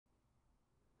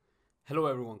Hello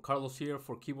everyone, Carlos here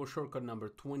for keyboard shortcut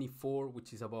number 24,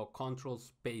 which is about Control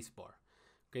Spacebar.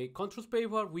 Okay, Control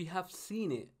Spacebar, we have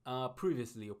seen it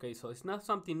previously, okay, so it's not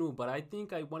something new, but I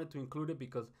think I wanted to include it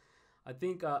because I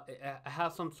think it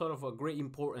has some sort of a great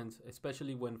importance,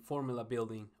 especially when formula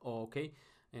building, okay,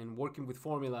 and working with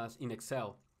formulas in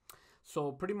Excel.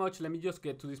 So pretty much, let me just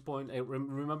get to this point.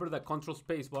 Remember that Control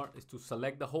Spacebar is to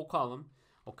select the whole column.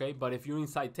 Okay, but if you're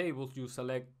inside tables, you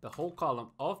select the whole column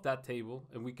of that table,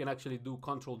 and we can actually do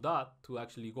Control Dot to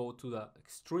actually go to the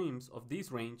extremes of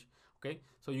this range. Okay,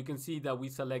 so you can see that we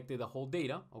selected the whole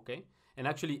data. Okay, and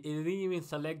actually it didn't even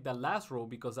select the last row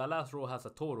because that last row has a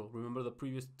total. Remember the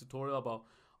previous tutorial about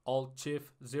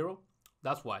Alt-Shift-0?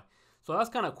 That's why. So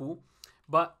that's kind of cool.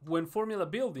 But when formula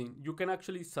building, you can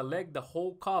actually select the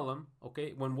whole column,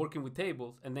 okay, when working with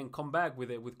tables, and then come back with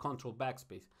it with Control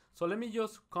Backspace. So let me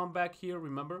just come back here.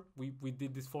 Remember, we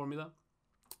did this formula.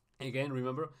 Again,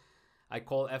 remember, I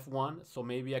call F1, so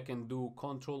maybe I can do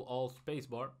Control Alt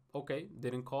Spacebar. Okay,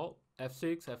 didn't call.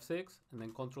 F6, F6, and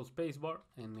then Control Spacebar,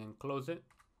 and then close it.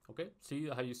 Okay, see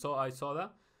how you saw, I saw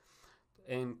that.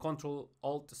 And Control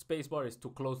Alt Spacebar is to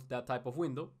close that type of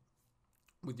window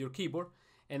with your keyboard.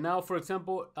 And now, for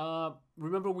example,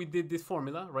 remember we did this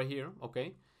formula right here,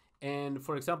 okay? And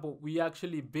for example, we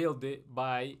actually build it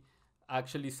by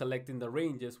actually selecting the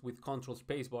ranges with Control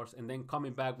Spacebars and then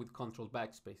coming back with Control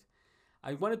Backspace.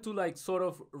 I wanted to like sort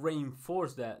of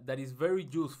reinforce that is very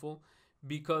useful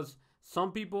because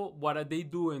some people, what they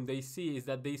do and they see is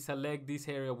that they select this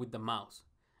area with the mouse.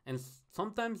 And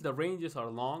sometimes the ranges are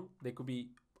long. They could be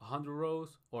 100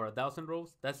 rows or 1,000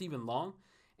 rows. That's even long.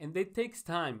 And it takes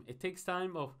time. It takes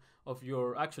time of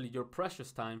your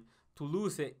precious time to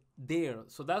lose it there.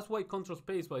 So that's why Control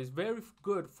Spacebar is very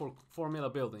good for formula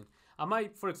building. I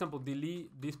might, for example, delete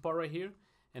this part right here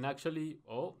and actually,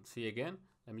 see again.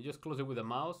 Let me just close it with the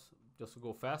mouse just to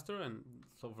go faster and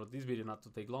so for this video not to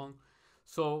take long.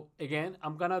 So again,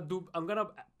 I'm gonna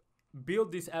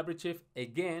build this average shift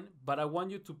again, but I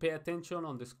want you to pay attention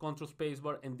on this Control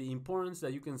Spacebar and the importance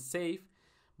that you can save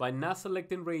by not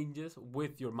selecting ranges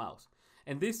with your mouse.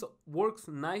 And this works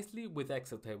nicely with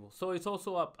Excel tables. So it's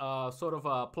also a sort of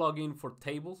a plugin for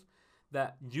tables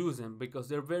that use them because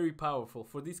they're very powerful.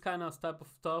 For this kind of type of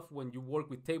stuff, when you work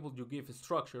with tables, you give a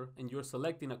structure and you're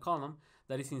selecting a column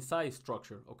that is inside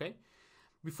structure, okay?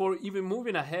 Before even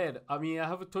moving ahead, I mean, I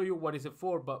have to tell you what is it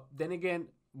for, but then again,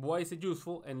 why is it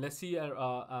useful? And let's see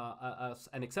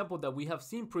an example that we have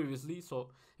seen previously.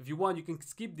 So if you want, you can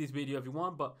skip this video if you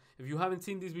want, but if you haven't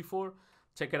seen this before,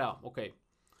 check it out. Okay,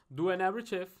 do an average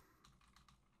shift.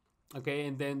 Okay,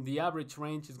 and then the average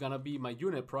range is gonna be my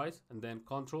unit price, and then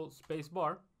Control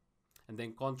Spacebar, and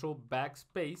then Control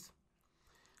Backspace.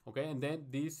 Okay, and then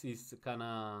this is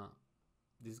gonna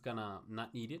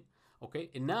not need it. Okay,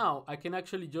 and now I can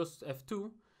actually just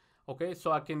F2. Okay,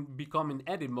 so I can become in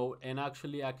edit mode, and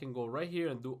actually I can go right here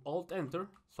and do Alt Enter.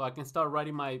 So I can start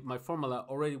writing my formula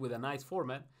already with a nice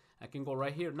format. I can go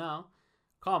right here now,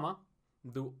 comma,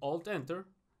 do Alt Enter,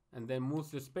 and then move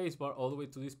the spacebar all the way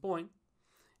to this point.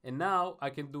 And now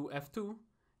I can do F2,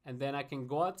 and then I can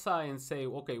go outside and say,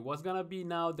 okay, what's gonna be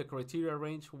now the criteria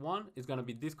range 1 is gonna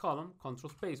be this column,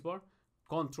 Control Spacebar,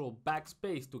 Control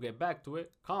Backspace to get back to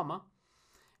it, comma,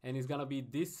 and it's gonna be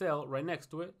this cell right next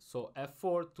to it. So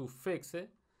F4 to fix it.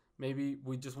 Maybe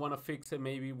we just wanna fix it.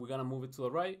 Maybe we're gonna move it to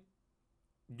the right.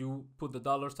 You put the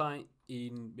 $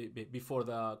 in before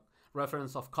the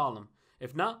reference of column.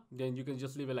 If not, then you can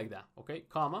just leave it like that. Okay,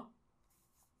 comma.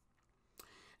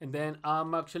 And then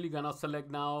I'm actually gonna select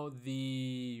now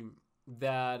the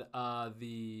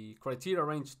criteria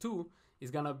range 2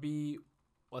 is gonna be,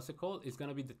 what's it called? It's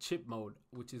gonna be the chip mode,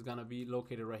 which is gonna be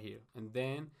located right here. And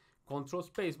then Control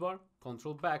Spacebar,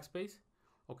 Control Backspace,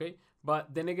 okay?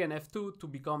 But then again, F2 to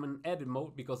become an edit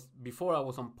mode because before I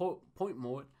was on point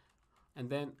mode. And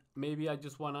then maybe I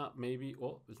just wanna,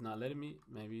 it's not letting me.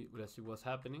 Maybe let's see what's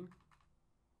happening.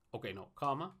 Okay, no,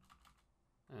 comma.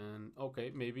 And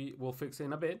okay, maybe we'll fix it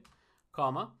in a bit,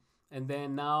 comma. And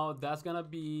then now that's gonna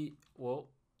be,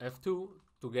 F2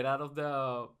 to get out of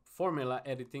the formula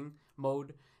editing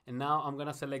mode. And now I'm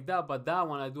gonna select that, but that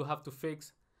one I do have to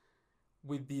fix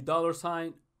with the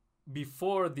 $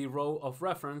 before the row of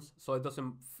reference, so it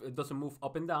doesn't move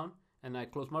up and down. And I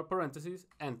close my parentheses,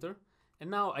 enter, and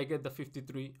now I get the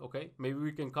 53. Okay, maybe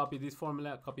we can copy this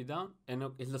formula, copy down, and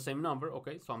it's the same number.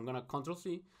 Okay, so I'm gonna Control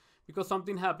C because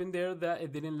something happened there that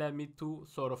it didn't let me to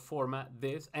sort of format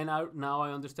this, and now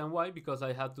I understand why, because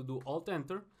I had to do Alt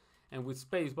Enter and with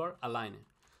spacebar align it.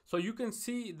 So you can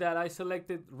see that I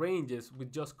selected ranges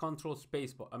with just Control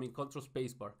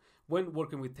Spacebar when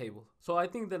working with tables. So I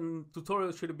think the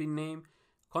tutorial should have been named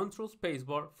Control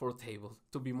Spacebar for tables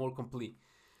to be more complete.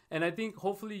 And I think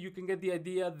hopefully you can get the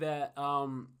idea that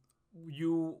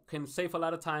you can save a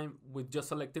lot of time with just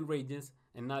selecting regions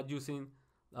and not using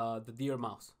the deer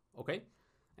mouse. Okay?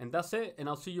 And that's it. And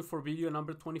I'll see you for video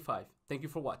number 25. Thank you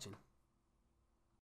for watching.